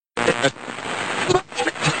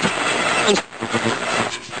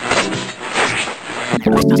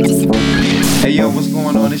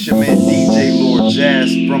It's your man DJ Lord Jazz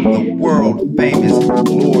from the world famous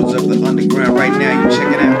Lords of the Underground. Right now, you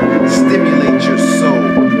check it out. Stimulate your soul.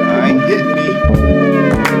 Alright, hit me.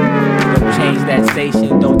 Don't change that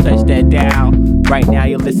station, don't touch that dial. Right now,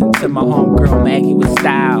 you're listening to my homegirl Maggie with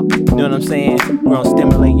style. You know what I'm saying? We're on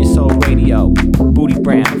Stimulate Your Soul Radio. Booty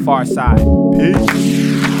Brown, Far Side.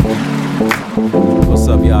 Peace. What's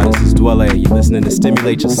up, y'all? This is Dwelle. You're listening to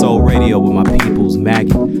Stimulate Your Soul Radio with my peoples,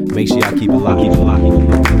 Maggie. Make sure y'all keep it locked. Keep it locked. Keep it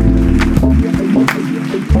locked.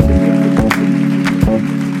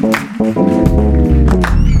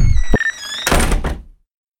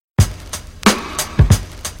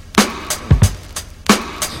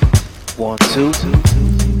 One, two.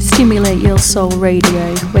 Stimulate Your Soul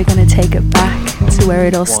Radio. We're going to take it back to where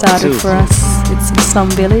it all started for us. It's in Slum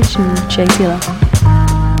Village and Jay Dilla.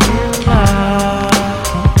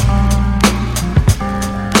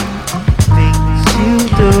 Things you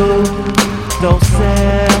do, don't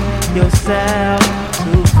sell yourself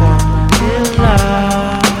to fall in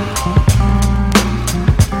love.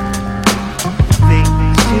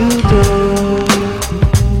 Things you do.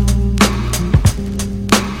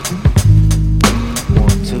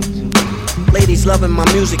 Ladies loving my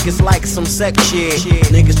music, it's like some sex shit.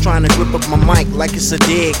 Niggas trying to grip up my mic like it's a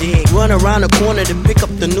dig. Run around the corner to pick up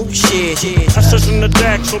the new shit. I sit in the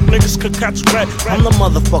deck so niggas could catch red. I'm the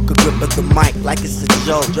motherfucker grip up the mic like it's a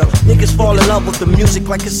joke. Niggas fall in love with the music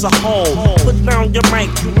like it's a hole. Put down your mic,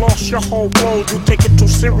 you lost your whole role. You take it too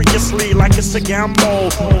seriously like it's a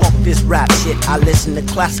gamble. Fuck this rap shit, I listen to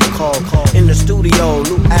classical. In the studio,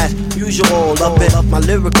 new as usual. Love it, my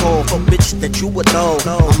lyrical. For bitch that you would know.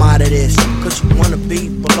 I'm out of this, cause you wanna be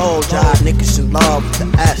below. Y'all niggas in love with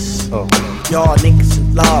the S. Y'all niggas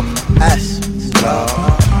in love with the S.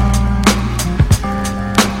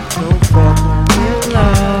 Don't fall in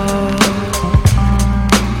love.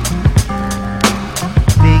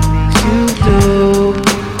 Things you do,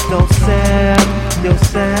 don't sell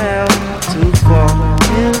yourself to fall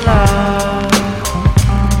in love.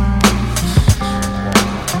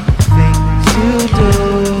 Things you do.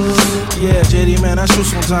 Yeah, JD, man, that's true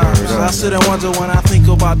sometimes. I sit and wonder when I think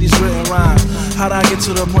about these written rhymes. How'd I get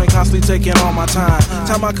to the point constantly taking all my time?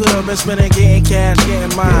 Time I could have been spending getting cash,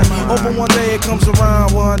 getting mine. Hoping one day it comes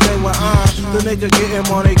around, one day when I'm the nigga getting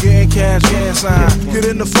money, getting cash, getting signed.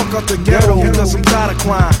 Getting the fuck out the ghetto because I'm tired of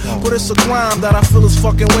crime. But it's a crime that I feel is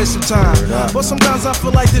fucking waste of time. But sometimes I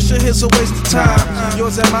feel like this shit is a waste of time.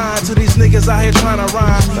 Yours and mine to these niggas out here trying to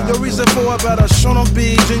rhyme. Your reason for it better show them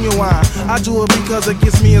be genuine. I do it because it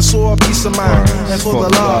gives me a sore peace of mind. And for the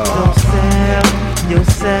love, don't sell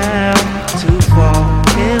yourself to fall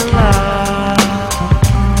in love.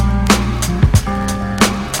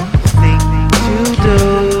 Things you do.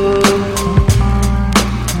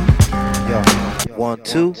 Yo, 1,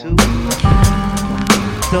 2.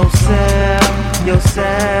 Don't sell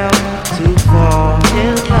yourself to fall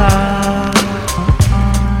in love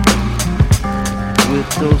with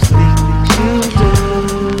those things you do.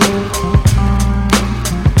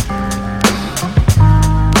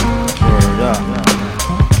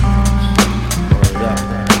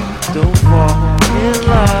 Don't fall in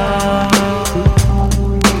love.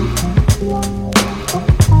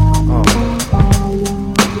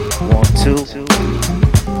 1, 2.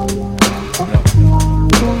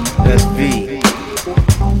 That's V.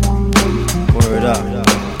 Word up.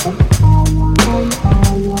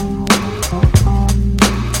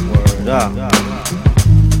 Word up.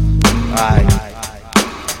 Alright.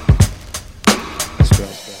 Let's go.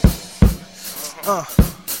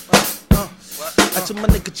 I took my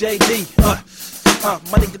nigga JD,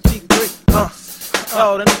 my nigga T3,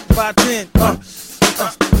 oh, that nigga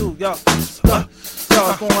 510, dude, yo, what's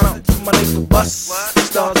going on? My nigga Bus,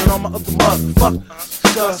 stars and all my other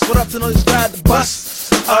motherfuckers. What up to know this ride the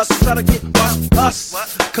bus? Us try to get us,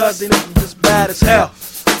 cause they niggas just bad as hell.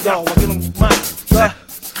 Yo, I give them my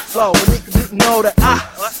flow, but niggas didn't know that I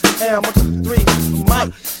am 1, 2, 3,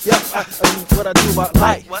 Mike. Yeah, I do what I do about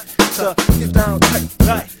light, to get down tight,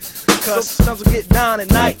 right? Cause sometimes we get down at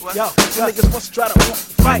night, yo. Some niggas want to try to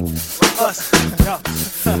fight us, yo.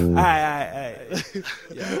 Alright.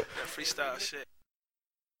 Yeah, freestyle shit.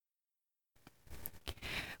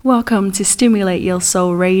 Welcome to Stimulate Your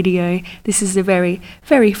Soul Radio. This is the very,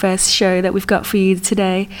 very first show that we've got for you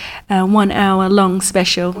today. 1 hour long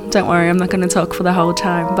special. Don't worry, I'm not going to talk for the whole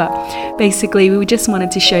time. But basically, we just wanted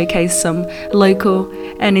to showcase some local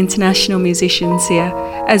and international musicians here,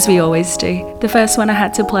 as we always do. The first one I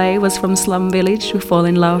had to play was from Slum Village with Fall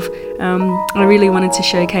in Love. I really wanted to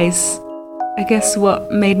showcase I guess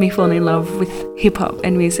what made me fall in love with hip hop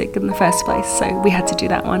and music in the first place. So we had to do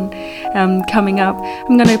that one. Coming up,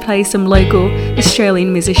 I'm going to play some local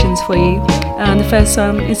Australian musicians for you. The first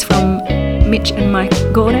song is from Mitch and Mike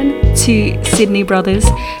Gordon, two Sydney brothers.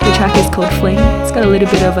 The track is called Fling. It's got a little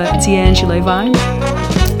bit of a D'Angelo vibe.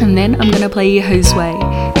 And then I'm going to play you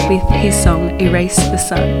Josue with his song Erase the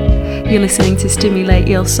Sun. You're listening to Stimulate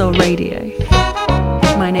Your Soul Radio.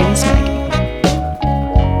 My name is Maggie.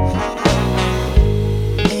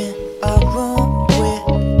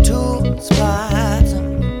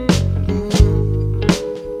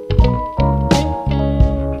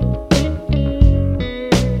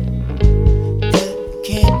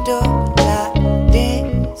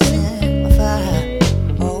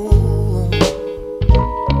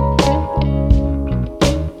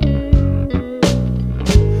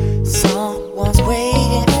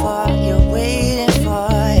 Waiting for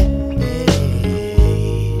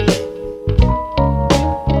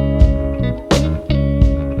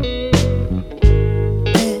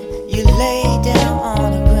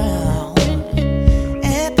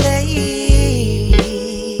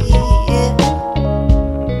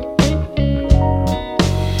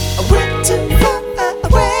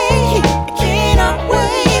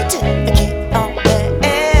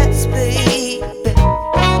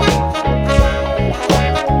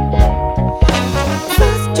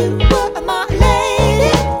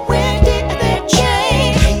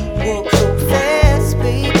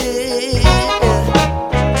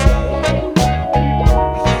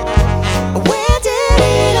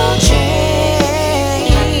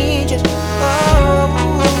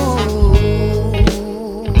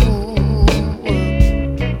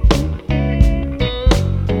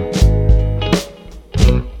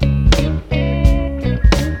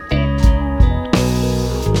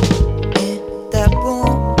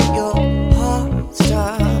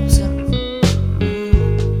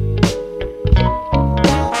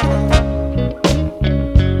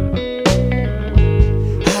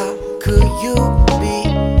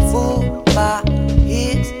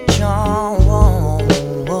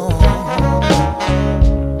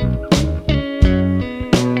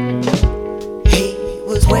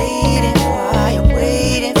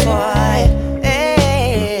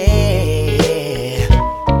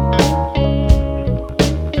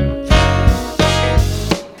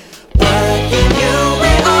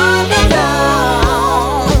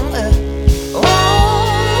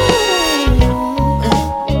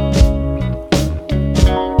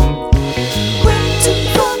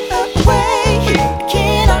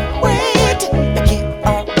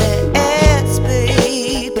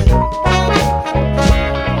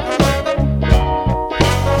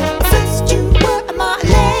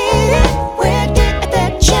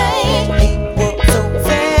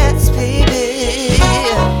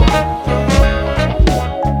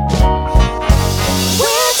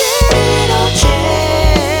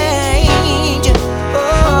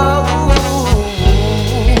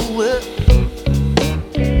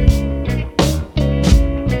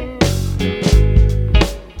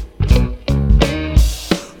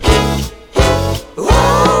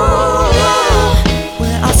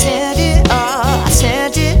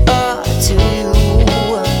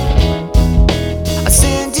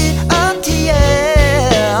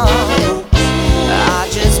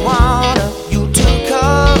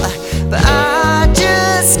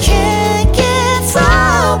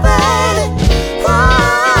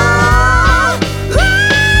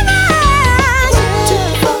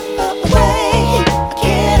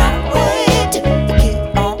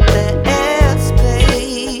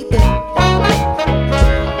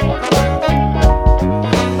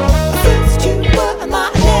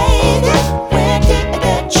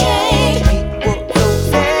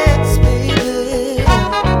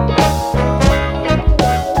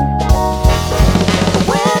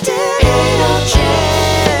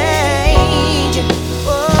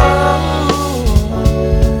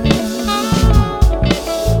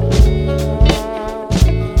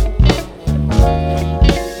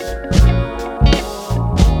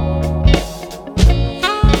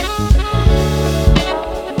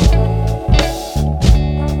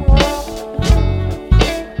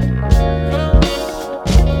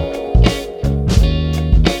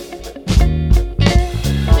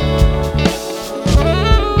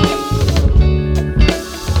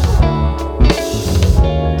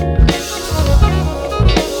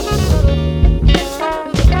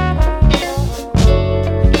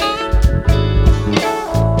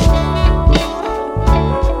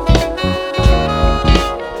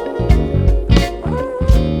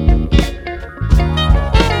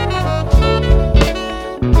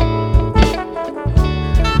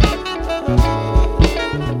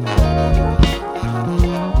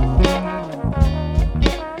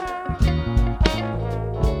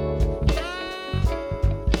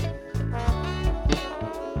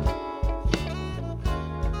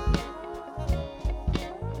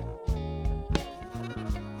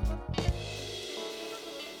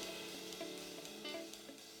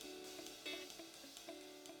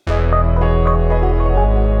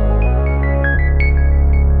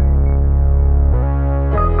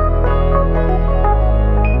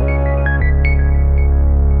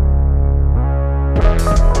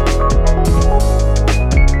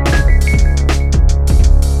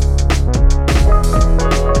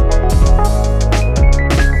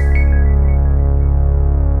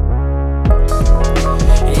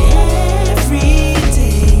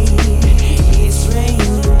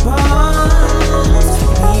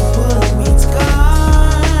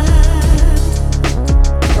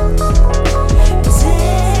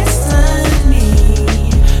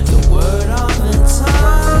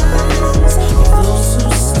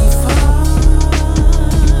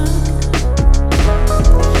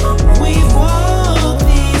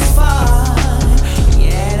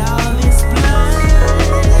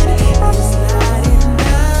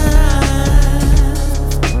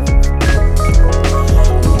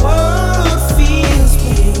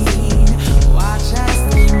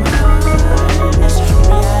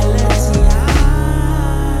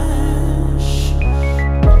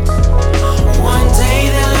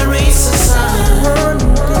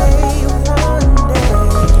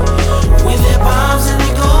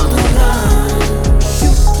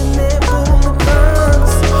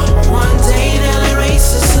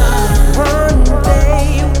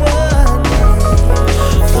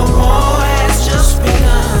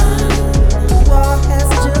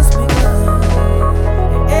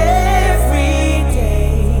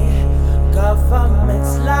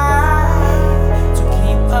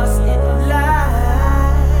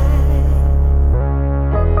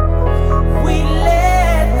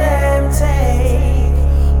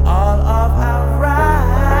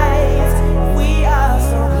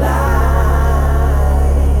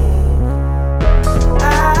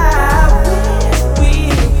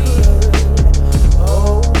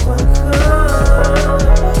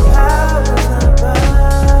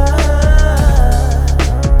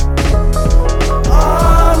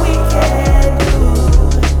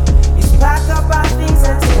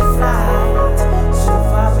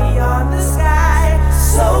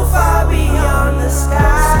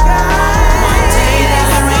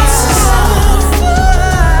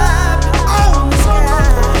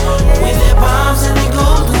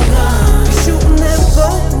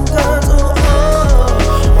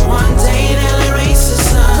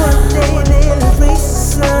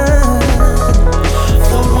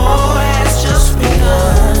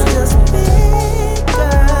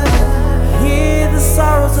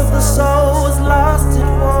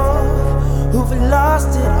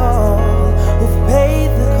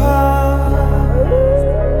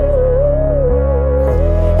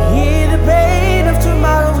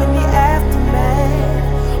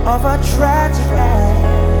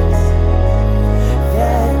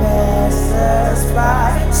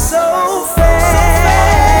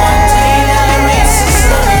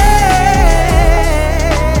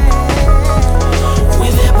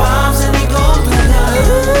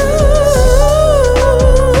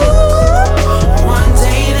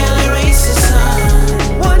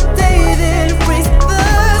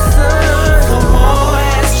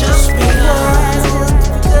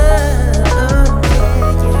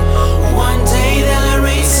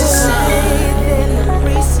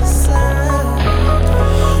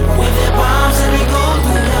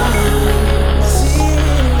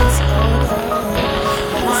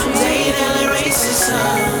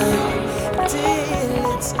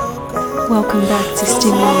Welcome back to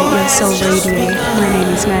Stimulate Your Soul Radio. My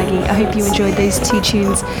name is Maggie. I hope you enjoyed those two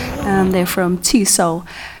tunes. They're from two soul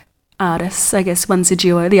artists. I guess one's a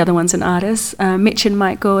duo, the other one's an artist. Mitch and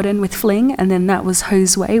Mike Gordon with Fling, and then that was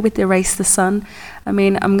Josue with Erase the Sun. I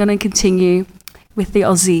mean, I'm going to continue with the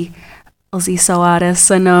Aussie soul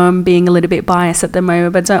artists. I know I'm being a little bit biased at the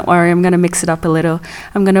moment, but don't worry, I'm going to mix it up a little.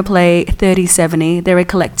 I'm going to play 3070. They're a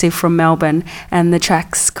collective from Melbourne, and the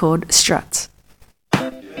track's called Strut.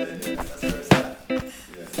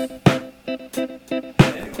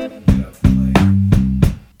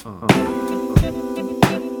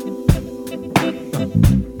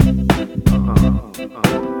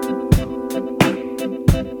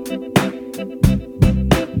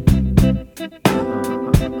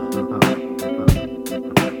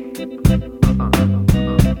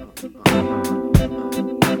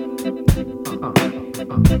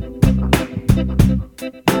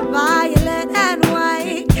 Violet and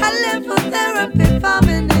white, colorful therapy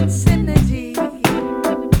forming in synergy.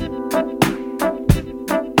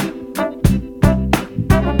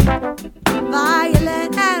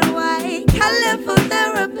 Violet and white, colorful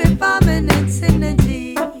therapy forming in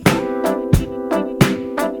synergy.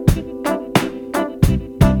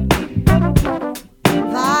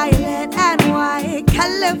 Violet and white,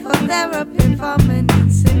 colorful therapy forming in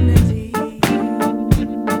synergy.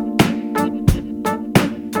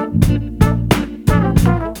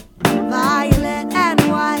 Violet and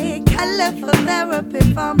white, colorful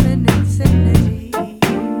therapy forming in synergy.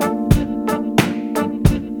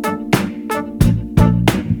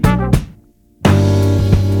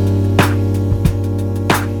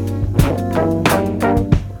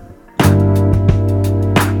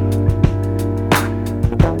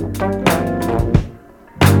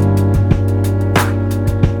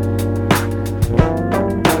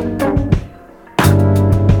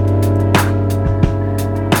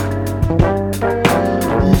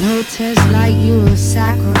 Lotus like you a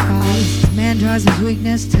sacrifice. Man draws his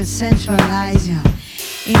weakness to centralize your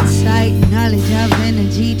insight, knowledge of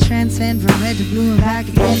energy, transcend from red to blue and back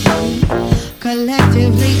again.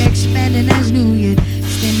 Collectively expanding as new yet.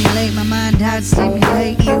 Stimulate my mind, I'd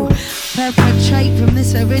stimulate you. Perpetrate from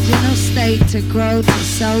this original state to grow, to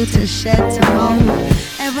sow, to shed, to mold.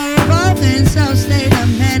 Ever evolving soul state of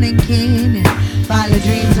man and king, and follow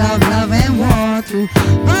dreams of love and war through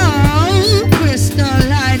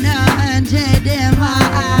crystalline undead in my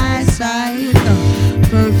eyesight.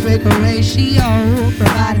 Perfect ratio,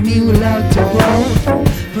 providing me with love to grow.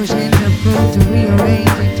 Pushing to prove, to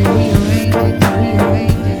rearrange it, to rearrange it, to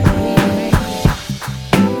rearrange it, to rearrange it.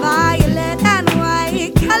 Violet and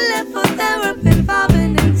white, colorful therapy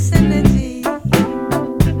forming in synergy.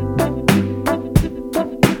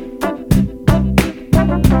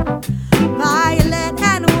 Violet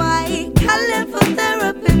and white, colorful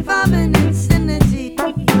therapy forming in synergy.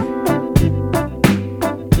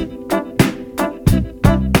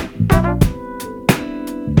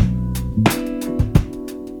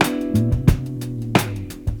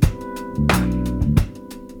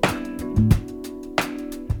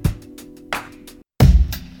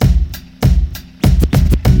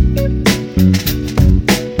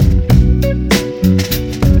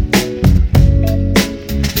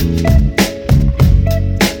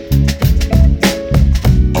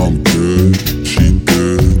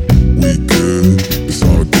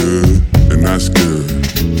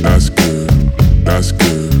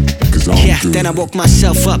 Then I woke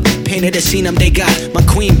myself up, painted a scene they got my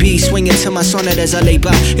queen bee swinging to my sonnet as I lay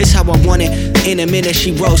by. It's how I want it. In a minute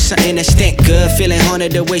she rolls something that stink good, feeling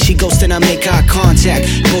haunted the way she goes, then I make eye contact.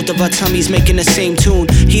 Both of our tummies making the same tune.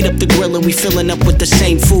 Heat up the grill and we filling up with the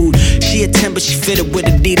same food. She a 10 but she fitted with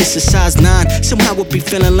Adidas a size 9. Somehow it be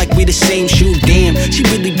feeling like we the same shoe. Damn, she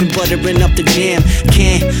really been buttering up the jam.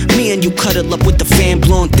 Can me and you cuddle up with the fan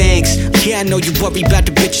blowing thanks. Yeah, I know you worry about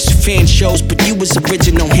the bitches who fan shows, but you was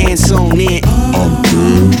original, hands on in. I'm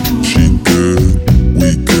good, she good,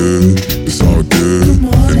 we good, it's all good,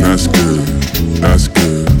 and that's good, that's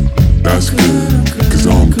good, that's good, cause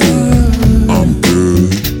I'm good,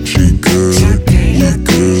 she good, we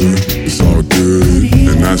good, it's all good,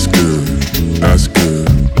 and that's good, that's good,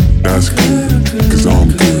 that's good, cause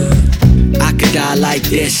I'm good. I could die like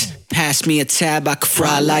this. Pass me a tab, I could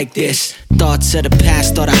fry like this. Thoughts of the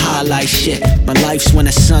past, thought I highlight shit. My life's when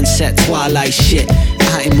the sunset, twilight shit.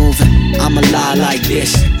 I ain't moving, I'm a lie like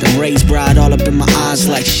this. The rays bright all up in my eyes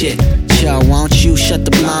like shit. Chill, why don't you shut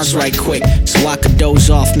the blinds right quick, so I could doze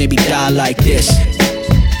off, maybe die like this.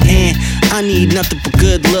 And I need nothing but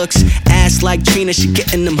good looks. Ass like Trina, she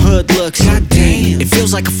getting them hood looks. God damn, it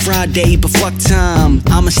feels like a Friday, but fuck time.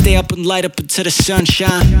 I'ma stay up and light up until the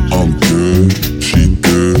sunshine. I'm good, she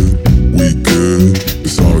good, we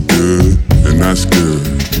that's good,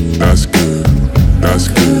 that's good, that's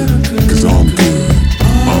good, cause I'm good,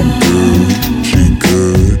 she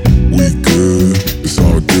good, we good, it's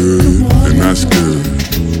all good, and that's good,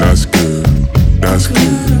 that's good, that's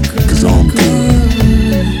good, cause I'm good.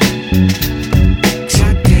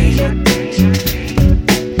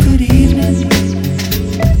 Good evening,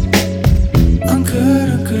 I'm good,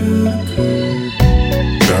 I'm good, I'm good.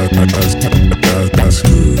 That's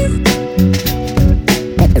good.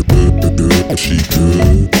 She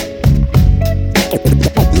good.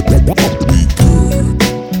 We good.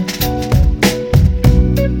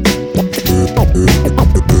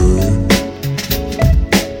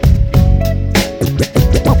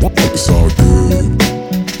 It's all good.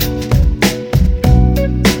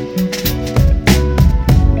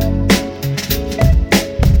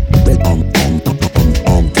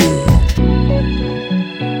 I'm good.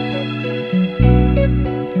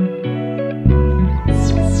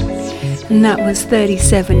 And that was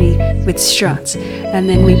 3070 with Struts. And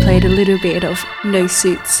then we played a little bit of No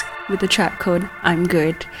Suits with a track called I'm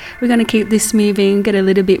Good. We're going to keep this moving, get a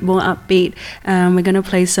little bit more upbeat. We're going to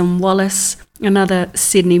play some Wallace, another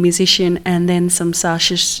Sydney musician, and then some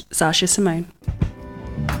Sasha Simone.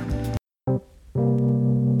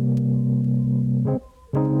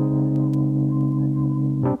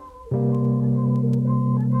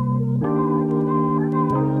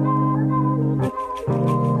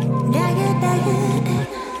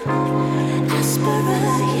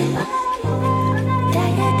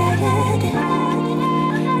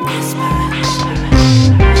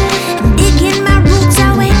 Digging my roots,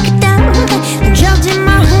 I wake down. Judging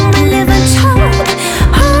my home, I live untold.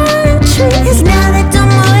 Hard trees, now that I'm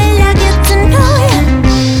old, I get to know ya.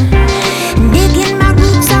 Digging my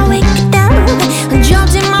roots, I wake down.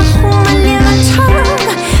 Judging my home, I live untold.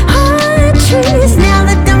 Hard trees, now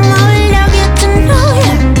that I'm old, I get to know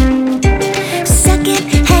ya. Second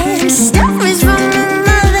hand stuff is from the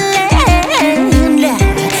motherland.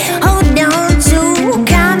 Hold on to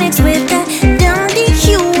comics with the Dundee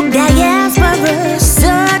hue, diaspora,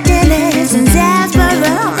 sardines and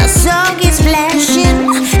diaspora. My soul gets flashing.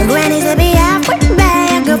 Granny's a be half with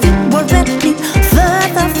bag of you already.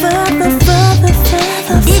 Further, further, further,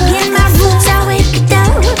 further. Digging my roots, I wake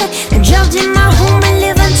down. Judging my home, I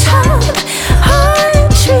live untold.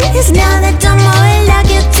 Hard trees, now that I'm old, I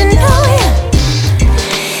get to know ya.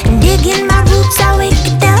 Digging my roots, I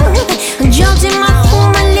wake down. Judging my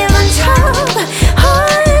home, I live untold.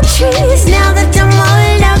 Hard trees, now that I'm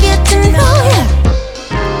old, I get to know ya.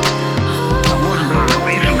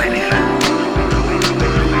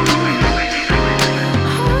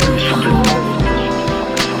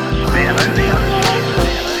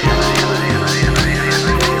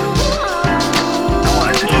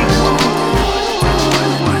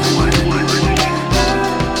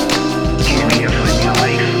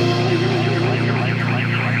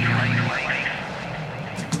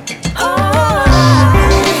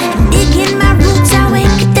 Digging my roots, I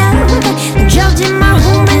wake down. Judging my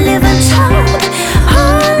home, I live untold.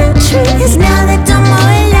 Hard trees, now that I'm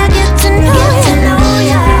old, I get to know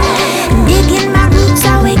ya. Digging my roots, I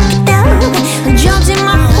wake down. Judging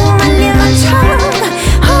my home, I live untold.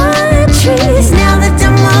 Hard trees, now that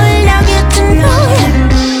I'm old, I get to know ya.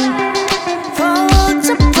 Fall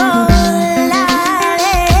to fall,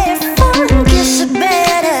 kiss it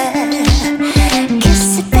better,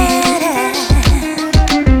 kiss it better.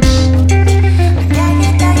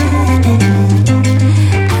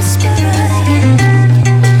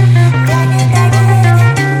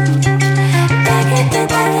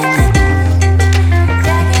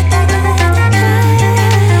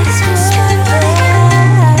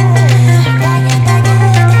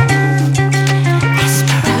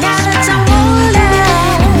 Now that I'm older,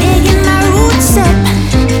 digging my roots up.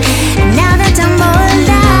 Now that I'm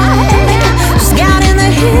older, scouting the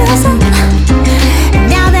hills up.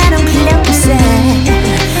 Now that I'm closer,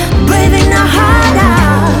 braving the hard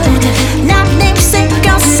out, not namesake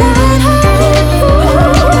outside.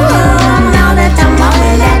 Now that I'm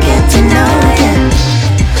old, I get to know ya.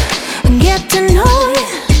 Get to know ya.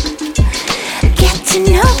 Get to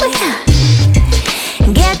know ya.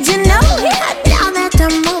 Get to know ya. Now that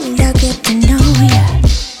I'm old, I get to know ya.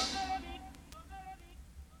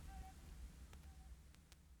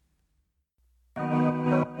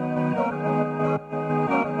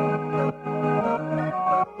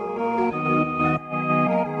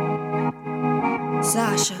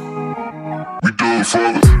 Sasha.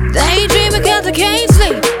 Daydreaming 'cause I can't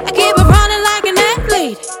sleep. I keep it running like an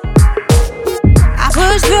athlete. I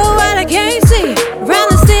push through what I can't see. Run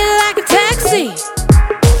the city like a taxi.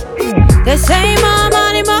 They say more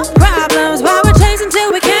money, more problems. Why we're chasing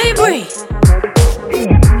till we can't breathe.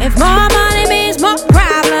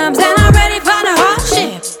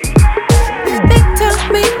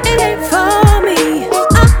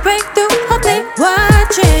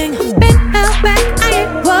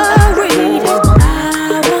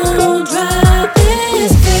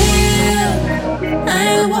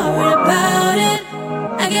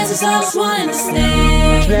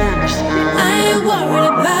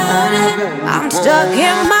 stuck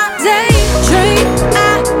in my daydream.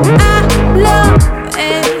 I love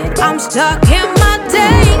it. I'm stuck in my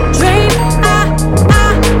daydream.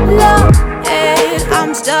 I love it.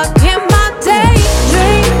 I'm stuck in my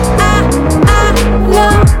daydream. I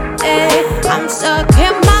love it. I'm stuck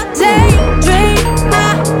in my daydream. I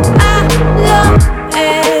love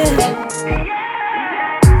it.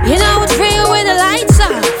 You know it's real when the lights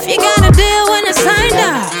off. You gotta deal when it's signed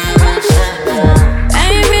off.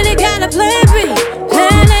 Ain't really got a plan B.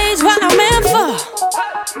 Plan A's what I'm in for.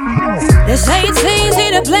 They say it's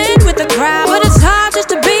easy to blend with the crowd, but it's hard just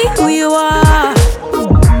to be who you are.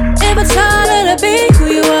 If it's harder to be who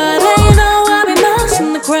you are, then you know I'll be lost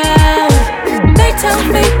in the crowd. They tell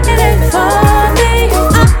me it ain't for me.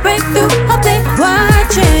 I break through, hope they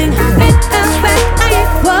watching. Ain't that bad, I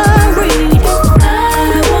ain't worried. I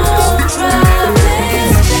won't try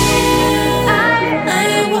this thing. I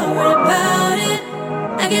ain't worried about it.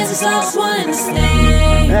 I guess it's lost wanting to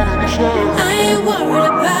stay. I ain't worried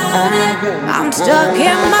about it. I'm stuck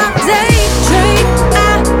in my daydream.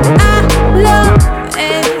 I love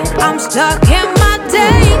it. I'm stuck in my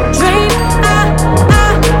daydream. I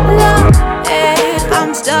love it.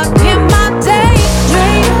 I'm stuck in my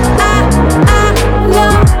daydream. I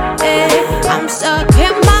love it. I'm stuck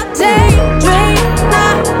in my daydream. I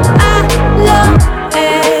love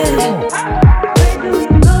it.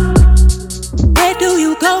 Where do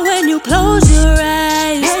you go when you close your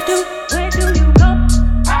eyes? Where do you go?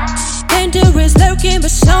 Danger is lurking,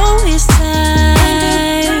 but so is time.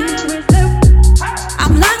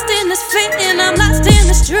 I'm lost in this feeling, I'm lost in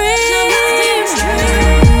this dream.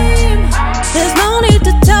 There's no need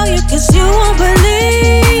to tell you, cause you won't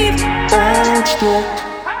believe.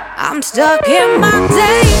 I'm stuck in my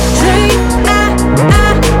daydream. I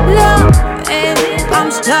love it. I'm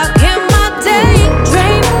stuck in my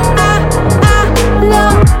daydream. I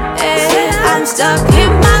love it. I'm stuck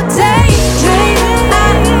in my daydream.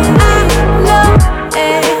 I love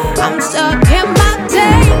it. I'm stuck in my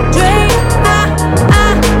daydream. I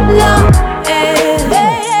love it.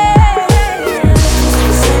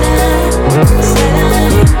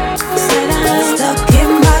 Stuck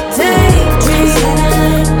in my daydream.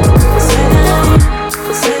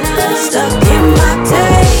 Stuck in my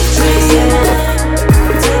daydream.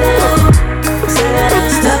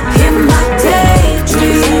 Stuck in my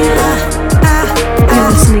daydream. You're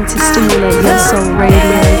listening to Stimulate Your Soul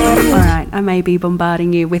Radio. Alright, I may be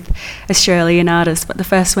bombarding you with Australian artists, but the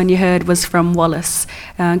first one you heard was from Wallace,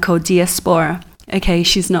 called Diaspora. Okay,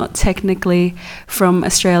 she's not technically from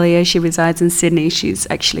Australia. She resides in Sydney. She's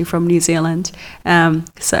actually from New Zealand.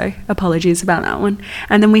 So apologies about that one.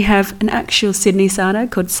 And then we have an actual Sydney-sider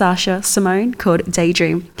called Sasha Simone called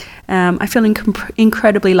Daydream. I feel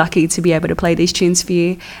incredibly lucky to be able to play these tunes for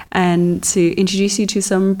you and to introduce you to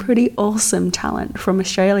some pretty awesome talent from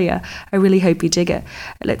Australia. I really hope you dig it.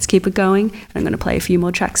 Let's keep it going. I'm going to play a few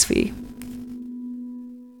more tracks for you.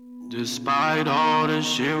 Despite all the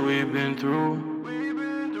shit we've been through,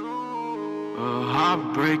 a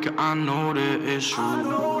heartbreak, I know that it's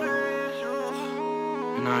true.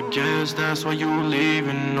 And I guess that's why you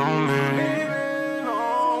leaving on me.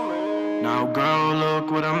 Now girl,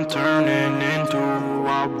 look what I'm turning into.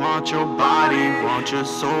 I want your body, want your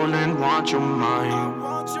soul and want your mind.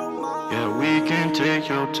 Yeah, we can take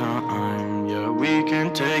your time. Yeah, we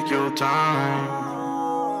can take your time.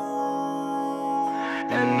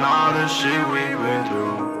 And all the shit we've been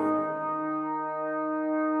through.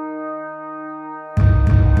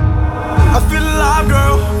 I feel alive,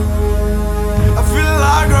 girl. I feel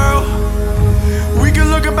alive, girl. We can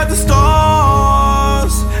look up at the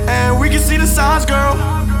stars and we can see the signs, girl.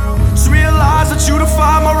 Just realize that you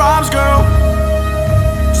define my rhymes, girl.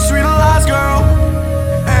 Just realize, girl.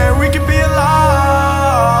 And we can be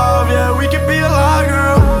alive. Yeah, we can be alive,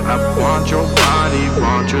 girl. I want your body,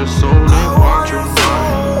 want your soul, and want your mind.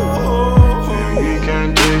 And we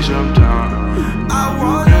can take some time.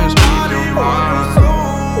 You can speak your mind.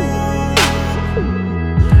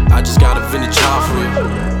 I just got a vintage off for you.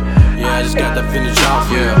 Yeah, I just got that vintage off,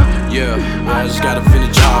 yeah. I just got a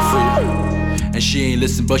vintage off for you. And she ain't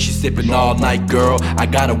listen, but she sippin' all night, girl. I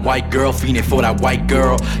got a white girl, fiendin' for that white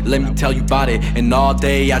girl. Let me tell you about it, and all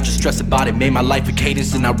day I just stress about it. Made my life a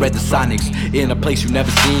cadence and I read the sonics. In a place you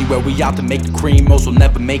never seen, where we out to make the cream. Most will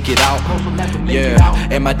never make it out, yeah.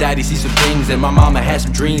 And my daddy sees some things, and my mama has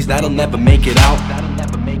some dreams that'll never make it out.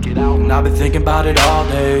 And I've been thinking about it all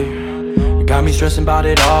day. Got me stressing about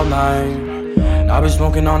it all night. And I've been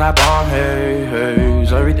smoking on that bomb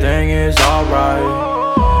haze. Everything is alright.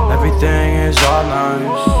 Everything is all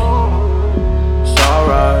nice. It's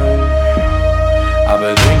alright. I've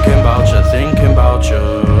been thinking about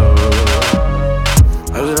you.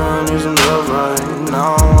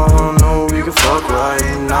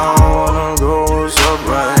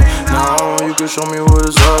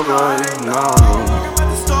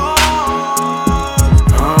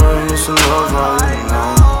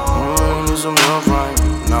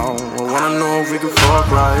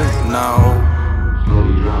 now.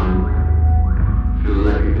 Slowly drowning, feel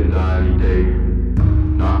like you can die any day.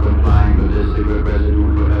 Not complying, but there's cigarette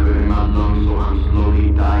residue forever in my lungs, so I'm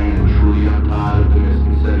slowly dying. And truly I'm tired of the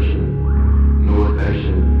misconception. No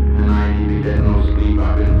affection, and I ain't even getting no sleep.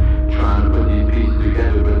 I've been trying to put these pieces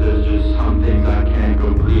together, but there's just some things I can't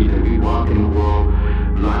complete. And we walk in the world,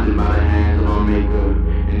 blinded by the hands of our maker.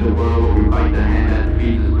 In the world where we fight the hand that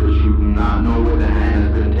feeds us, but you do not know where the hand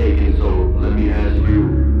has been taken. So let me ask you,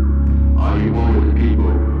 are you one with the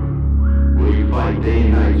people? Will you fight day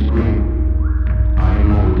and night, scream? I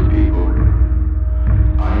am one with the people.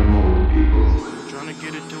 I am one with the people. Trying to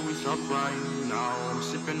get it till it's up right now. I'm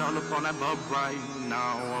sipping all up on that bub right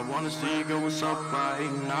now. I wanna see you go, what's up right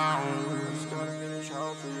now.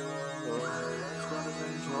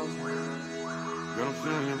 Girl, I'm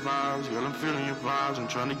feeling your vibes, girl, I'm feeling your vibes. I'm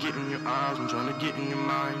trying to get in your eyes, I'm trying to get in your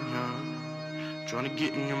mind, yeah. Trying to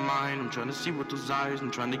get in your mind, I'm trying to see what those eyes,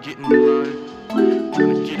 I'm trying to get in your life. Trying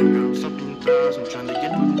to get it, girl, what's up in your thighs. I'm trying to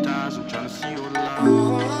get through the ties, I'm trying to see all the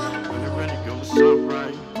lies. When you're ready, girl, what's up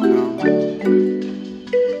right now.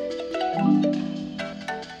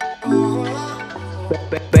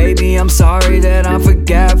 Baby, I'm sorry that I'm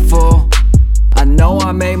forgetful. I know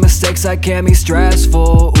I make mistakes, I can be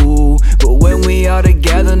stressful, ooh. But when we are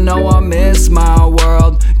together, no, I miss my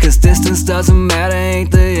world. Cause distance doesn't matter,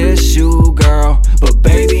 ain't the issue, girl. But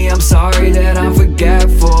baby, I'm sorry that I'm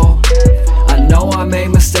forgetful. I know I make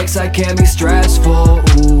mistakes, I can be stressful,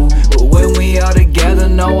 ooh. But when we are together,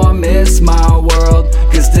 no, I miss my world.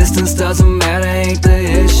 Cause distance doesn't matter, ain't the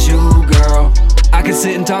issue, girl. I can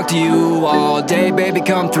sit and talk to you all day, baby,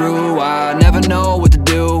 come through. I never know what to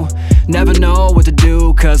do, never know what to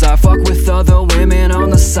do. Cause I fuck with other women on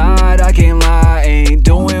the side, I can't lie. Ain't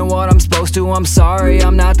doing what I'm supposed to, I'm sorry,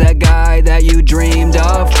 I'm not that guy that you dreamed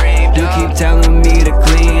of. You keep telling me to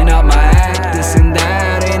clean up my act, this and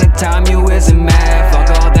that. Ain't a time you isn't mad, fuck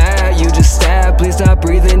all that, you just stab. Please stop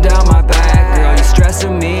breathing down my back. Girl, you're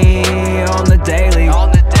stressing me on the daily.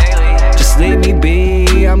 Just leave me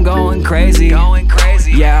be, I'm going crazy.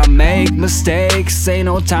 Yeah, I make mistakes, ain't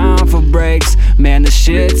no time for breaks. Man, the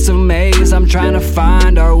shit's a maze, I'm trying to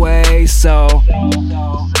find our way. So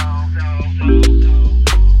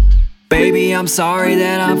baby, I'm sorry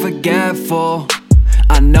that I'm forgetful.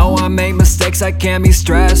 I know I make mistakes, I can be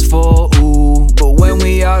stressful, ooh. But when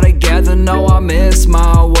we are together, no, I miss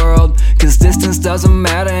my world. Cause distance doesn't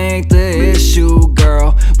matter, ain't the issue,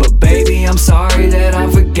 girl. But baby, I'm sorry that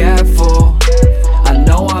I'm forgetful. I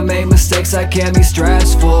know I make mistakes, I can be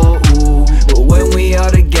stressful, ooh. But when we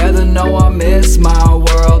are together, no, I miss my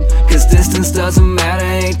world. Cause distance doesn't matter,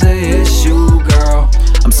 ain't the issue, girl.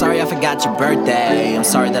 I'm sorry I forgot your birthday, I'm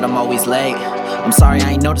sorry that I'm always late. I'm sorry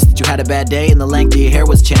I ain't noticed that you had a bad day and the length of your hair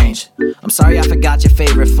was changed. I'm sorry I forgot your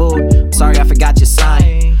favorite food, I'm sorry I forgot your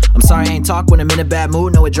sign. I'm sorry I ain't talk when I'm in a bad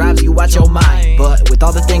mood, no it drives you out your mind. But with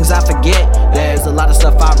all the things I forget, there's a lot of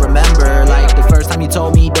stuff I remember. Like the first time you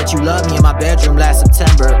told me that you loved me in my bedroom last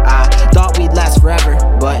September. I thought we'd last forever,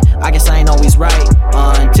 but I guess I ain't always right.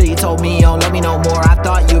 Until you told me you don't love me no more, I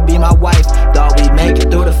thought you'd be my wife. Thought we'd make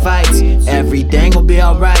it through the fights, everything will be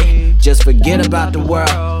alright. Just forget about the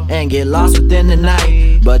world and get lost within the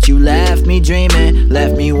night. But you left me dreaming,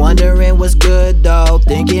 left me wondering what's good though.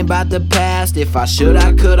 Thinking about the past, if I should,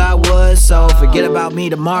 I could, I would. So forget about me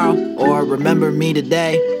tomorrow, or remember me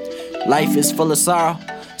today. Life is full of sorrow,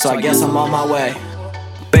 so I guess I'm on my way.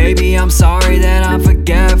 Baby, I'm sorry that I'm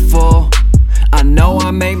forgetful. I know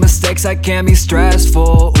I make mistakes, I can be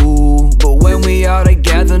stressful, ooh. But when we are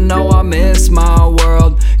together, no, I miss my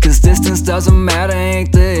world. Cause distance doesn't matter,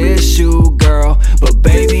 ain't the issue, girl. But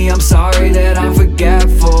baby, I'm sorry that I'm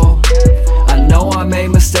forgetful. I know I make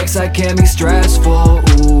mistakes, I can be stressful,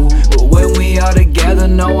 ooh. But when we are together,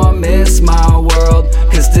 no, I miss my world.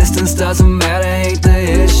 Cause distance doesn't matter, ain't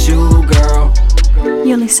the issue, girl.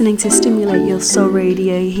 You're listening to Stimulate Your Soul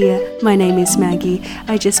Radio here. My name is Maggie.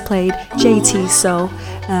 I just played JT Soul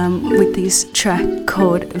with this track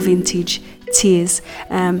called Vintage Tears.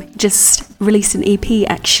 Just released an EP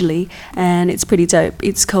actually, and it's pretty dope.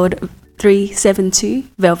 It's called 372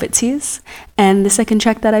 Velvet Tears. And the second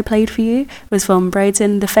track that I played for you was from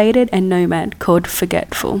Brayden the Faded and Nomad called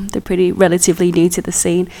Forgetful. They're pretty relatively new to the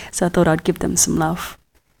scene, so I thought I'd give them some love.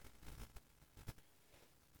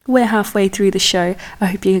 We're halfway through the show. I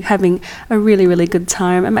hope you're having a really, really good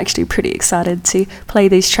time. I'm actually pretty excited to play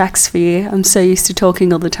these tracks for you. I'm so used to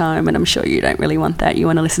talking all the time, and I'm sure you don't really want that. You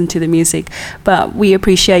want to listen to the music. But we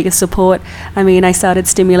appreciate your support. I mean, I started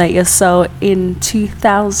Stimulate Your Soul in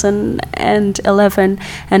 2011,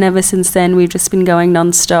 and ever since then, we've just been going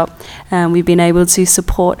non-stop. We've been able to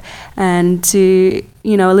support and to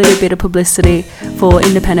you know, a little bit of publicity for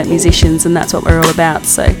independent musicians, and that's what we're all about.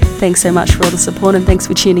 So thanks so much for all the support, and thanks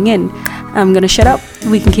for tuning in. I'm going to shut up.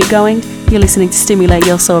 We can keep going. You're listening to Stimulate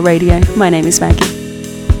Your Soul Radio. My name is Maggie.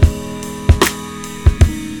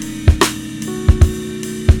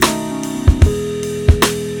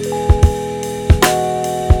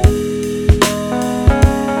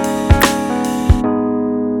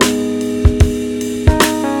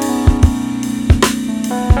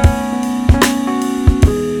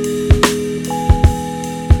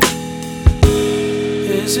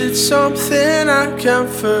 Something I can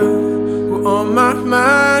feel, we're on my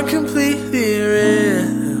mind completely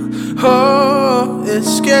real. Oh,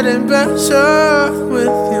 it's getting better with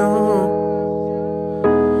you.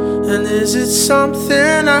 And is it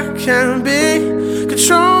something I can be?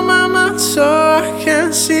 Control my mind so I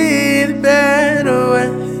can see the better way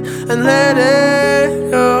and let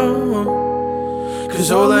it go. Cause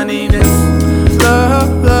all I need is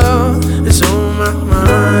love, love, it's on my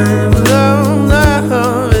mind. Love,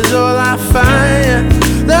 love is all I find.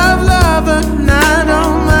 Love, love, and I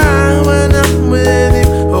don't mind when I'm with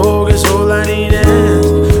you. Oh, cause all I need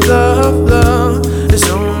is love, love, it's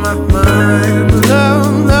on my mind.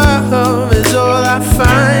 Love, love is all I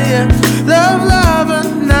find. Love, love,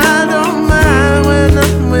 and I don't mind when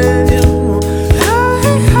I'm with you.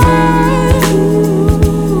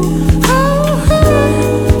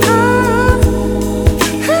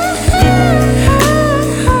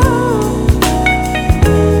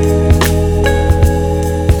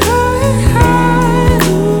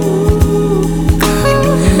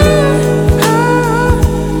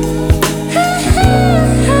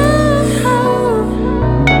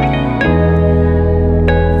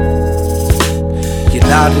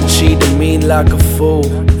 And cheating me like a fool.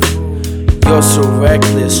 You're so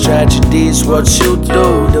reckless, tragedy is what you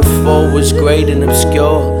do. The foe is great and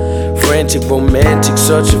obscure, frantic, romantic,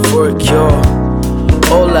 searching for a cure.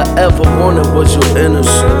 All I ever wanted was your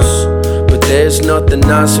innocence, but there's nothing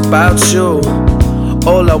nice about you.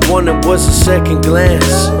 All I wanted was a second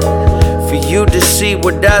glance, for you to see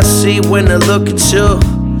what I see when I look at you.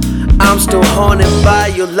 I'm still haunted by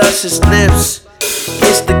your luscious lips.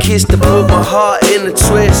 It's the kiss that put my heart in a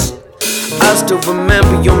twist. I still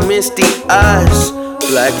remember your misty eyes,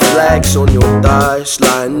 black flags on your thighs,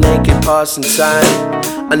 lying naked, passing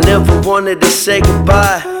time. I never wanted to say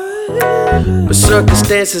goodbye, but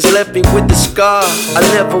circumstances left me with the scar. I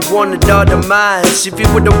never wanted all the minds. If you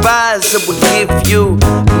were the rise, I would give you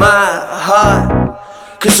my heart.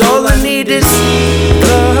 Cause all I need is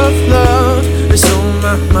love, love, it's on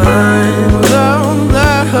my mind. Love,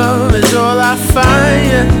 love is all I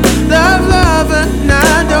find. Love, love, and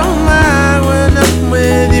I don't mind when I'm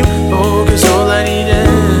with you. Oh, cause all I need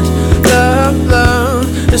is love, love,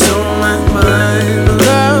 it's on my mind.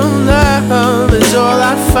 Love, love is all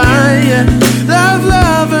I find. Love,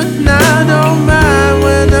 love, and I don't mind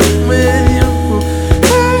when I'm with you.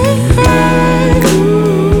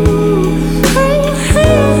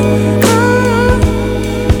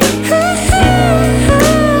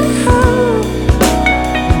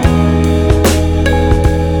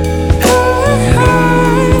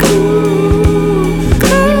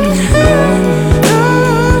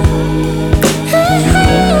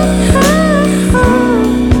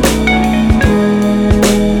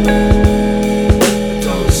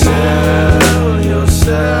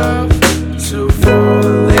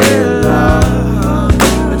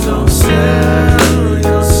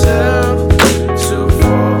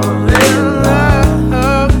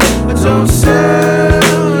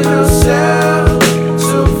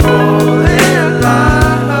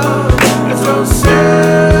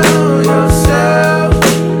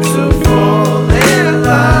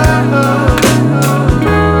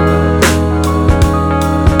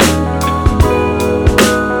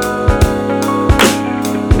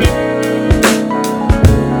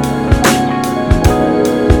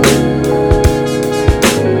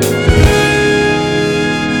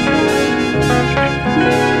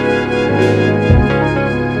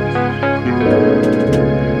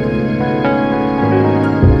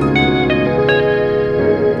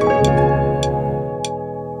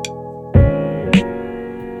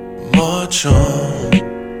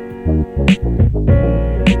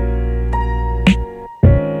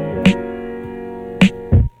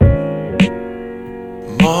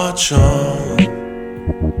 March on.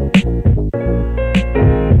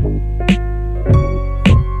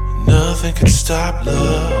 Nothing can stop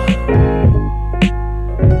love.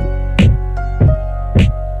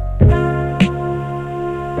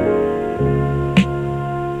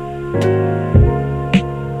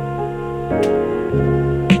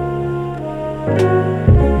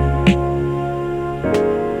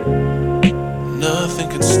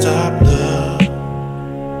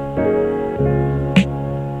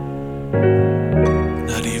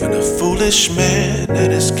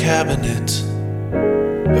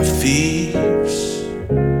 thieves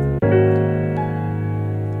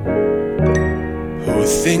who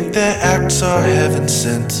think their acts are heaven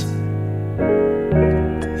sent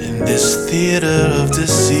in this theater of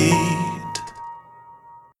deceit.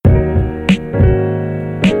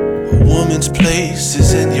 A woman's place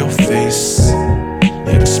is in your face,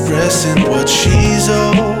 expressing what she's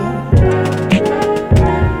owed.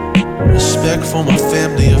 Respect for my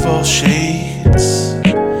family of all shades.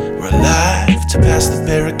 We're alive to pass the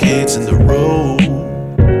barricades in the road.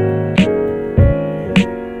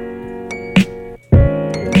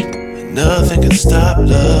 And nothing can stop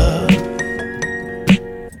love.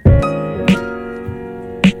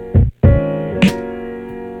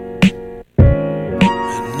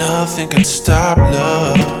 And nothing can stop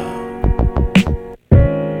love.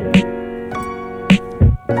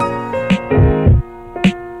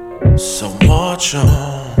 So much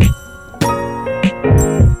on,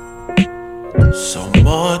 so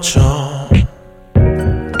much on.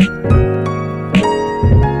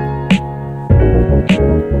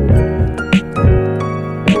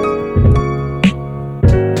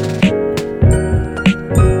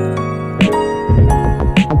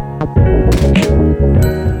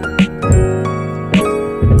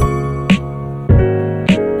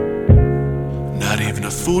 Not even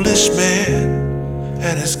a foolish man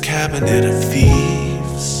and his cabinet of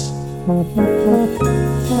thieves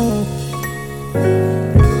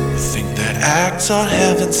think their acts are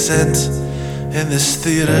heaven sent in this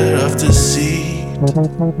theater of deceit.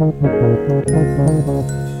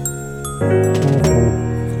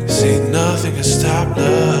 See, nothing can stop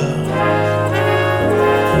love.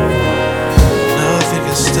 Nothing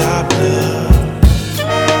can stop love.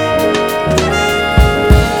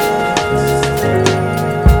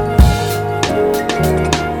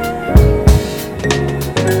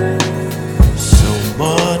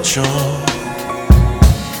 On.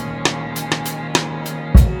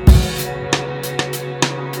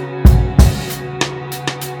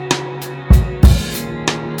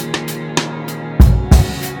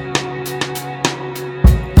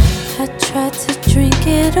 I tried to drink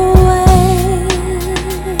it away.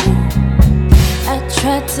 I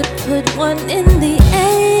tried to put one in the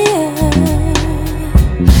air.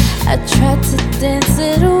 I tried to dance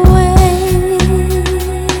it away.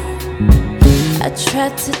 I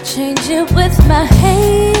tried to change it with my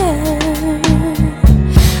hair.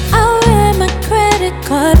 I ran my credit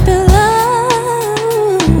card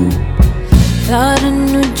below. Thought a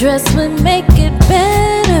new dress would make it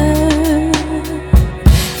better.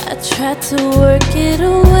 I tried to work it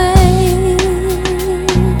away,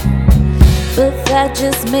 but that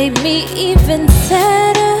just made me even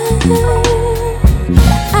sadder.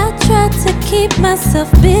 I tried to keep myself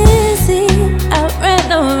busy. I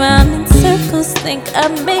ran around in circles, think I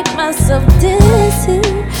made myself dizzy.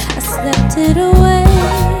 I slept it away,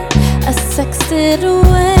 I sexed it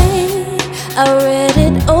away, I read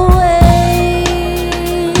it away.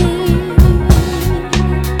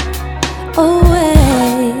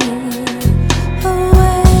 Away,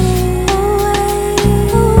 away,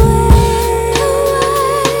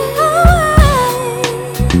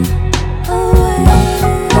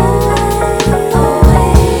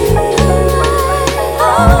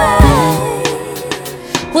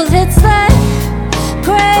 well, it's like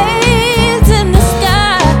cranes in the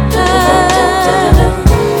sky.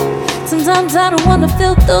 Sometimes I don't wanna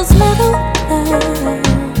feel those metal eyes.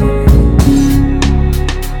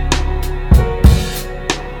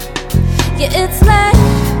 Yeah, it's like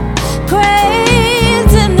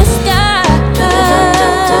cranes in the sky.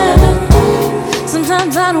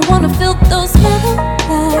 Sometimes I don't wanna feel those metal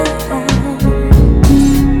eyes.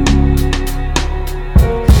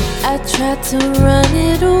 I tried to run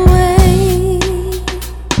it away.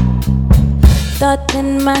 Thought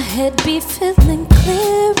then my head be feeling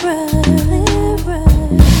clearer.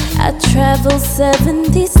 I traveled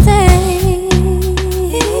 70 states.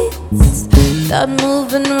 Thought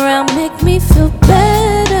moving around make me feel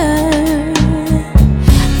better.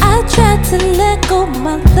 I tried to let go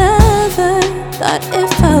my lover. Thought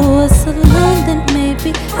if I was alone then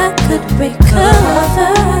maybe I could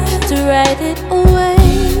recover. To write it away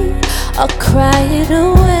or cry it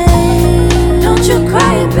away. Don't you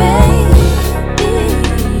cry, baby.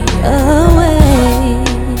 Away.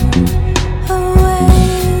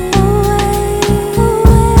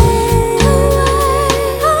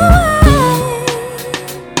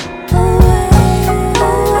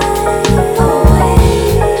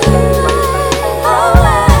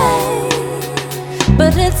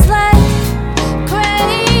 But it's like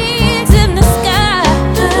cranes in the sky.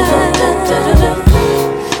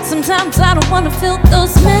 Sometimes I don't wanna feel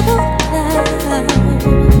those men.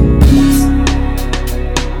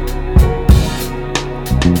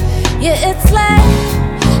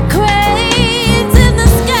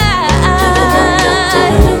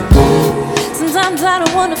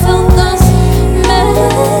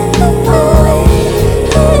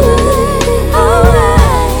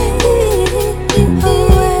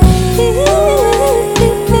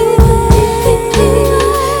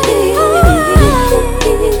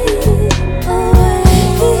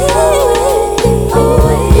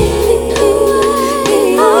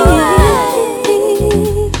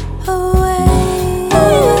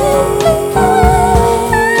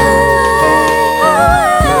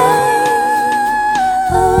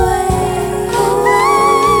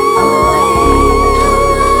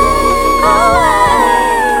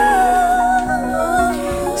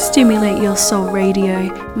 Stimulate Your Soul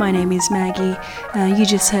Radio. My name is Maggie. You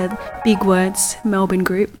just heard Big Words, Melbourne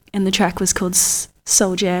group, and the track was called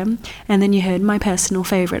Soul Jam. And then you heard my personal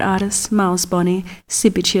favourite artist, Miles Bonney,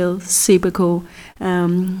 super chill, super cool,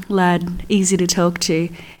 lad, easy to talk to.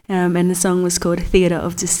 And the song was called Theatre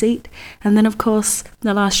of Deceit. And then, of course,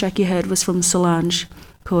 the last track you heard was from Solange,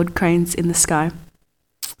 called Cranes in the Sky.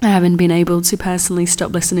 I haven't been able to personally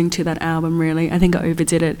stop listening to that album, really. I think I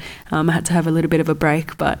overdid it. I had to have a little bit of a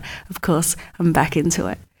break, but of course, I'm back into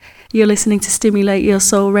it. You're listening to Stimulate Your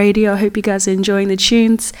Soul Radio. I hope you guys are enjoying the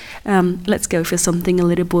tunes. Let's go for something a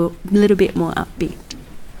little bit more upbeat.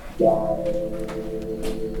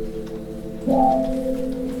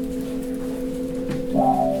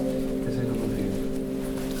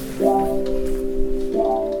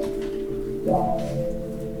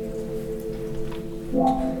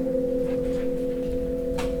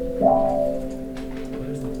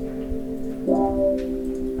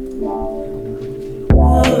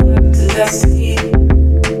 I see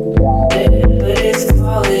but it's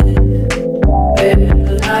falling,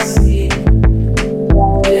 but I see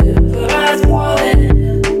but I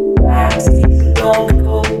falling. I see the don't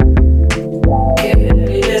go. Give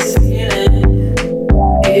me this feeling,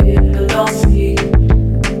 it don't speak.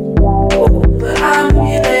 Oh, but I'm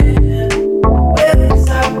feeling where it's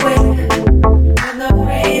up when the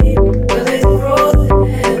rain, but it's frozen.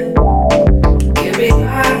 Give me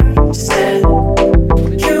high, said.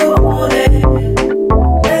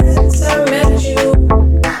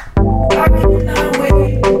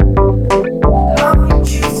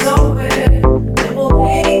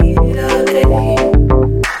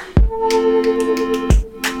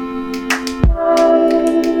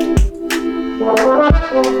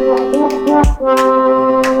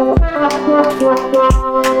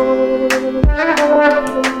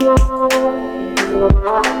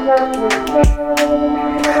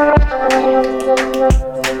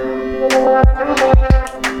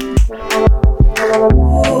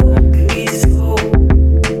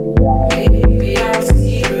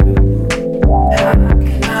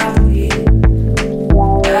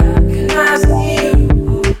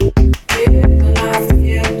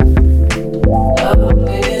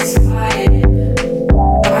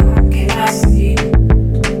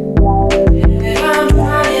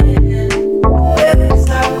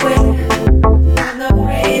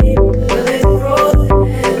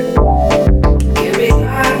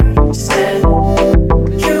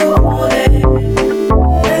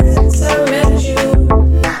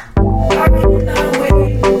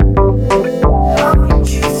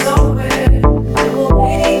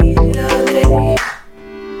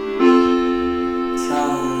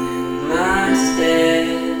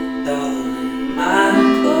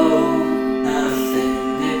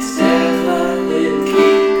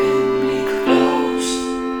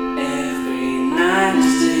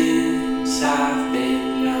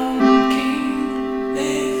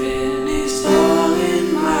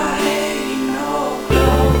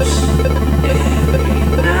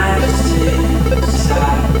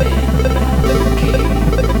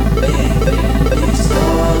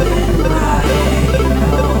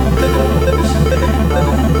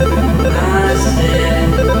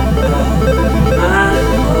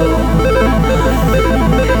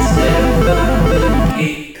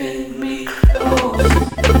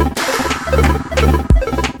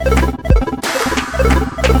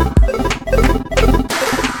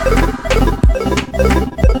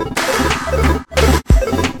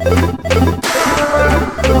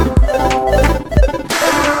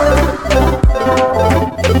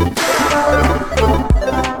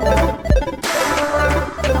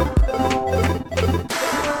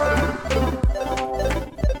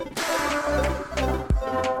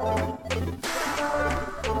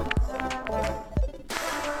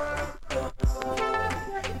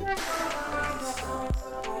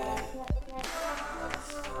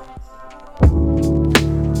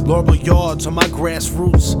 Laurel yards on my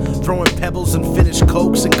grassroots, throwing pebbles and finished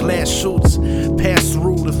cokes and glass shoots. Pass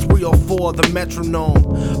through the 304, the metronome,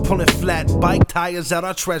 pulling flat bike tires out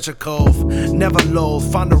our treasure cove. Never low,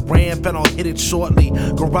 find a ramp and I'll hit it shortly.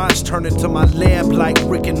 Garage turn into my lab like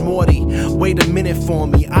Rick and Morty. Wait a minute for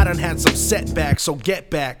me, I done had some setbacks, so get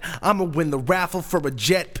back. I'ma win the raffle for a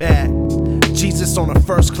jetpack. Jesus on a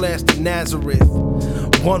first class to Nazareth.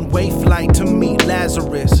 One-way flight to meet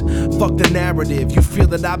Lazarus. Fuck the narrative, you feel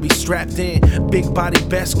that I be strapped in. Big body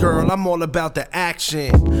best girl, I'm all about the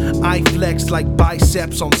action. I flex like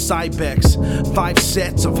biceps on Cybex. 5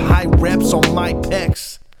 sets of high reps on my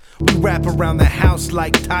pecs. We wrap around the house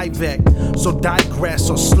like Tyvek. So digress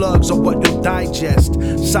or slugs are what you'll digest.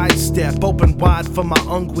 Sidestep, open wide for my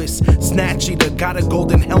unguist. Snatch eater, got a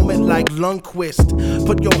golden helmet like Lundquist.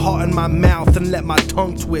 Put your heart in my mouth and let my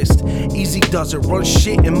tongue twist. Easy does it, run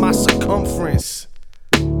shit in my circumference.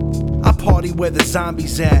 I party where the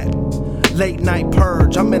zombies at. Late night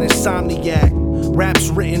purge, I'm an insomniac. Raps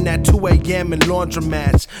written at 2 a.m. in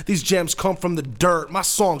laundromats. These gems come from the dirt, my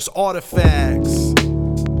songs artifacts.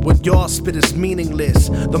 What y'all spit is meaningless.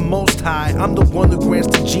 The most high, I'm the one who grants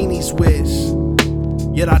the genie's wish.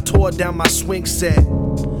 Yet I tore down my swing set,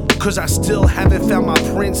 cause I still haven't found my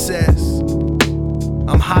princess.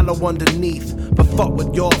 I'm hollow underneath, but fuck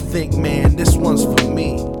what y'all think, man. This one's for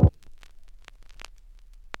me.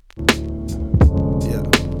 Yeah.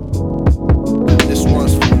 This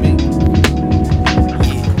one's for me.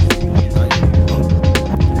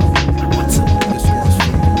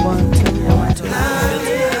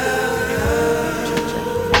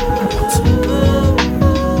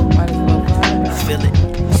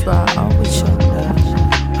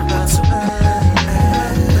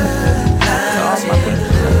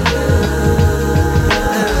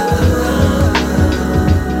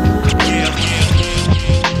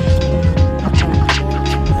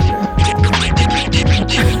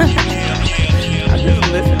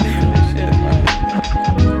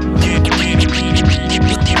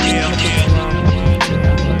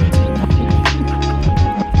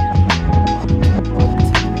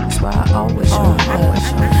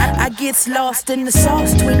 Lost in the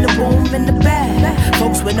sauce between the boom and the bag.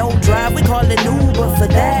 Folks with no drive, we call it Uber for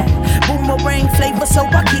that. Boomerang flavor, so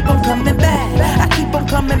I keep on coming back. I keep on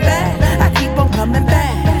coming back. I keep on coming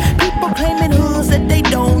back. People claiming hoods that they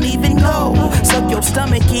don't even know. Suck your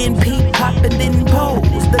stomach in, peep, pop, and then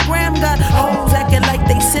pose. The gram got hoes acting like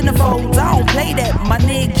they centerfolds. I don't play that, my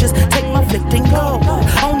nigga, just take my flick and go.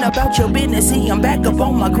 On about your business, see, I'm back up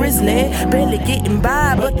on my grizzly. Barely getting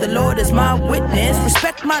by, but the Lord is my witness.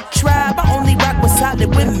 Respect my tribe, I only rock with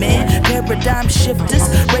solid women. Paradigm shifters,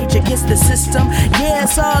 rage against the system. Yeah,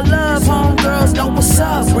 it's all love, homegirls know what's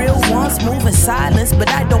up. Real ones move in silence, but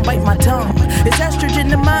I don't bite my tongue. It's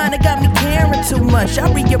estrogen in mine, it got me caring too much.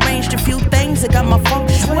 I rearranged a few things, it got my feng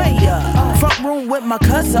shui up. Front room with my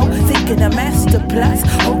cousin, thinking a master plus.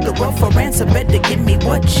 Hold the world for ransom, better give me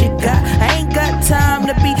what you got. I ain't got time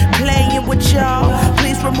to be playing with y'all.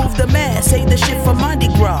 Please remove the mask, say the shit for Mardi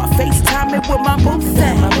Gras. FaceTime it with my boo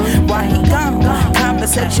thing. Why he gone?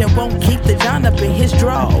 Conversation won't keep the John up in his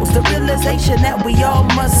drawers. The realization that we all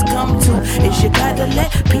must come to is you gotta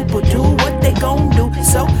let people do what they gon' do.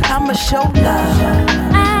 So I'ma show love.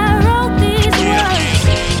 I wrote these words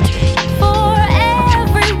for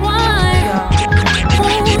everyone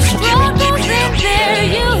who struggles in their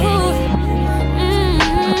youth, who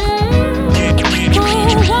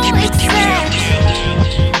won't accept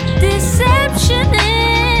deception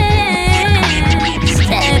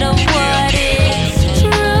instead of what is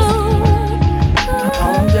true.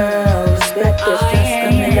 Homegirl, respect is just a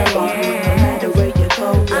minimum. No matter where you go,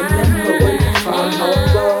 remember where you're from.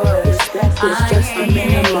 Homeboy, respect is just a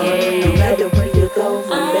minimum. No matter where you go,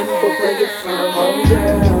 remember where you're from.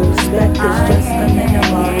 Homegirl, respect is just a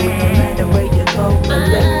minimum. No matter where you go,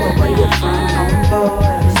 remember where you're from.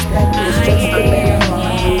 Homeboy, respect is just a minimum.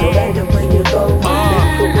 No matter where you go,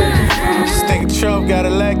 remember where you're from. This nigga Trump got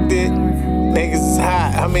elected. Niggas is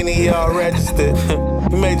hot. How many of y'all registered?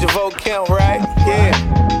 You made your vote count, right? Yeah.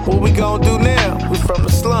 What we gon' do now? We from the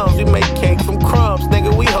slums. We make cake from crumbs.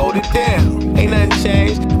 Nigga, we hold it down. Ain't nothing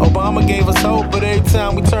changed. Obama gave us hope, but every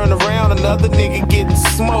time we turn around, another nigga getting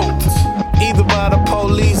smoked. Either by the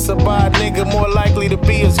police or by a nigga more likely to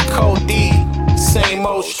be as Code D. Same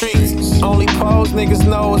old streets. Only pose niggas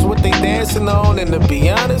know is what they dancing on. And to be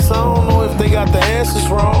honest, I don't know if they got the answers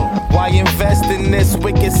wrong. Why invest in this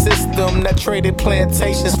wicked system that traded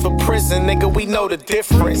plantations for prison? Nigga, we know the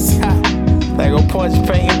difference. Like go punch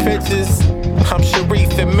painting pictures. I'm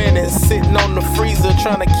Sharif in minutes, sitting on the freezer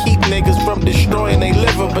trying to keep niggas from destroying they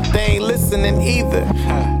liver, but they ain't listening either.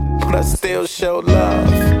 But I still show love.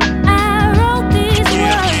 I wrote these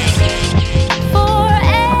words for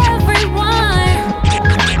everyone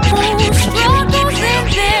who struggles in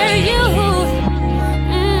their youth, who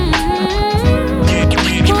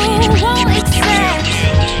won't accept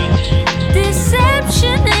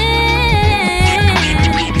deception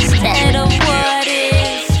instead of what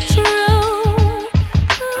is true.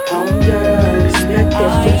 Homegirl, respect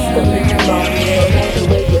is just a minimum. No matter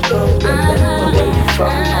where you go, remember where you're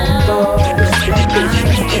from. Homeboy, respect is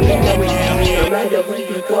just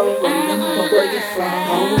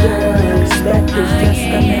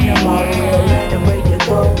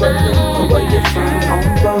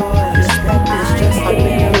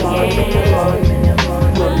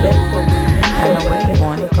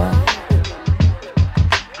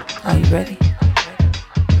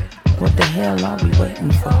hell are we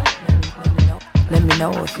waiting for? Let me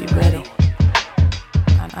know if you're ready.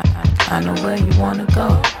 I know where you wanna go.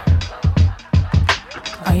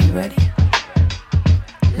 Are you ready?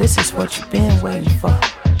 This is what you've been waiting for.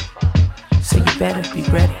 So you better be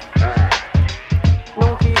ready.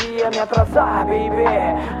 Não queria me atrasar, baby.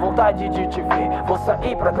 Vontade de te ver. Vou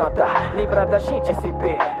sair pra cantar. Lembra da gente se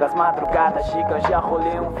ver. Das madrugadas chicas, já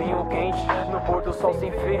rolei um vinho quente. No pôr do sol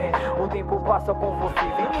sem ver. O tempo passa com você.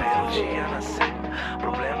 Vem um dia nascer.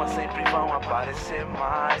 Problemas sempre vão aparecer.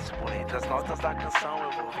 Mas por entre as notas da canção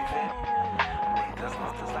eu vou viver. Por entre as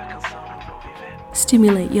notas da canção eu vou viver.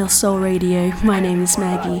 Stimulate Your Soul Radio. My name is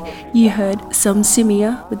Maggie. You heard some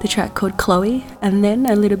Simia with the track called Chloe, and then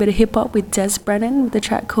a little bit of hip hop with Des Brennan with the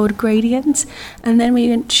track called Gradient, and then we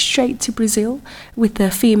went straight to Brazil with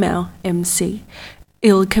the female MC,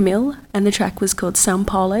 Il Camille, and the track was called São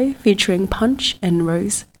Paulo, featuring Punch and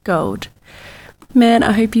Rose Gold. Man,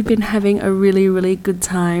 I hope you've been having a really, really good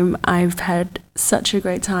time. I've had such a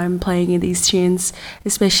great time playing these tunes,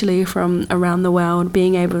 especially from around the world,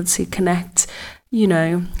 being able to connect, you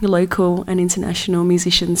know, local and international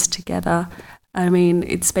musicians together. I mean,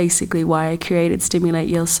 it's basically why I created Stimulate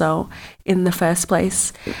Your Soul in the first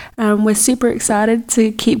place. We're super excited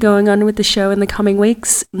to keep going on with the show in the coming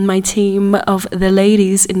weeks. My team of the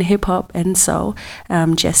ladies in hip-hop and soul,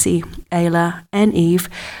 Jessie, Ayla and Eve,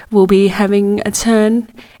 will be having a turn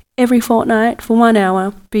every fortnight for 1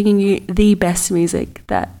 hour, bringing you the best music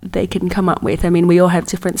that they can come up with. I mean, we all have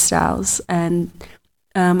different styles, and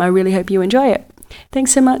I really hope you enjoy it.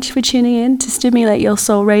 Thanks so much for tuning in to Stimulate Your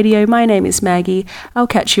Soul Radio. My name is Maggie. I'll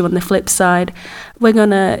catch you on the flip side. We're going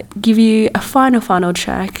to give you a final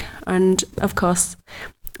track. And of course,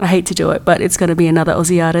 I hate to do it, but it's going to be another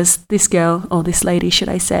Aussie artist. This girl, or this lady should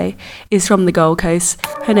I say, is from the Gold Coast.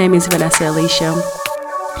 Her name is Vanessa Alicia.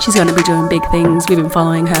 She's going to be doing big things. We've been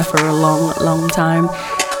following her for a long time.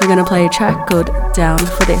 We're going to play a track called Down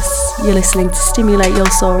for This. You're listening to Stimulate Your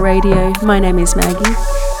Soul Radio. My name is Maggie.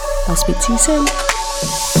 I'll speak to you soon.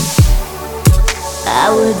 I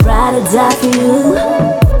would ride or die for you.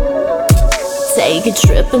 Take a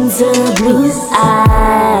trip into the blue.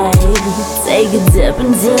 I'd take a dip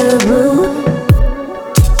into the blue.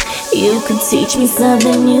 You could teach me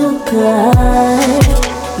something you could.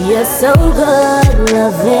 You're so good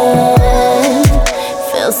loving.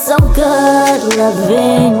 Feels so good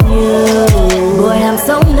loving you. Boy, I'm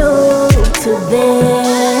so new to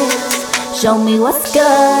this. Show me what's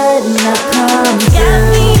good, now come through. Got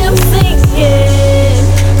me, I'm thinking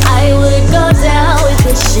I would go down with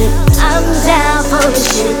the ship. I'm down for the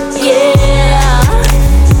shit, yeah.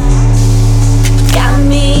 Got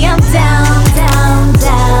me, I'm down, down,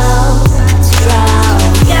 down, down.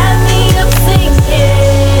 Got me, I'm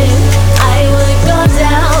thinking I would go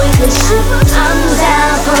down with the ship. I'm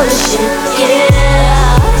down for the shit,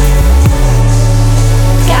 yeah.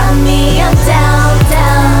 Got me, I'm down,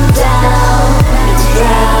 down, down.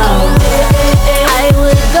 I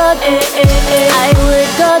would go, I would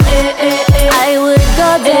go, I would go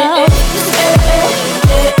down.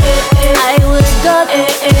 I would go,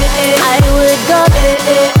 I would go,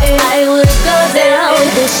 I would go down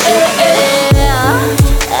with this shit.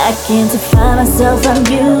 I can't define myself from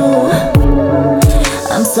you.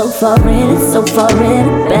 I'm so far in it, so far in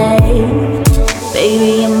it, babe. Baby,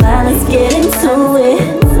 you're mine, let's get into it.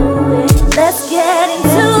 Let's get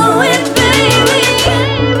into it, baby.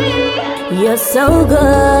 You're so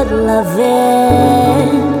good loving.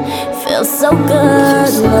 Feels so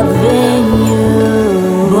good loving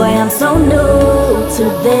you. Boy, I'm so new to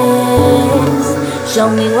this. Show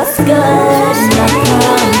me what's good, now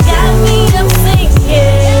come. Got me, I'm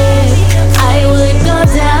thinking I would go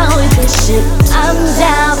down with the ship. I'm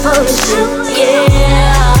down for the ship,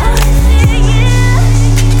 yeah.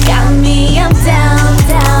 Got me, I'm down,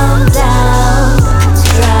 down, down,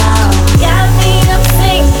 down. Got me, I'm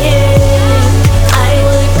thinking I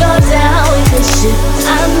would go down with the ship.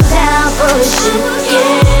 I'm down for the ship,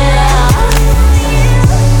 yeah.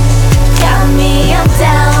 Got me, I'm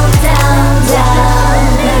down, down, down,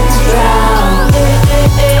 down.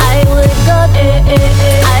 I would go,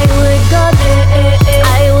 I would go,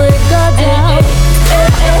 I would go down.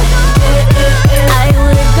 I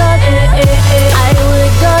would go, I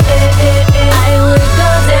would go, I would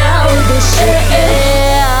go down with the shit,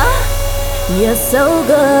 yeah. You're so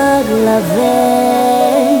good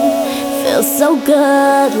loving. Feels so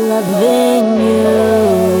good loving you.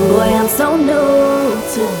 Boy, I'm so new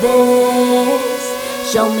to this.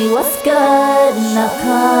 Show me what's good, now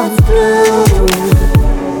come through.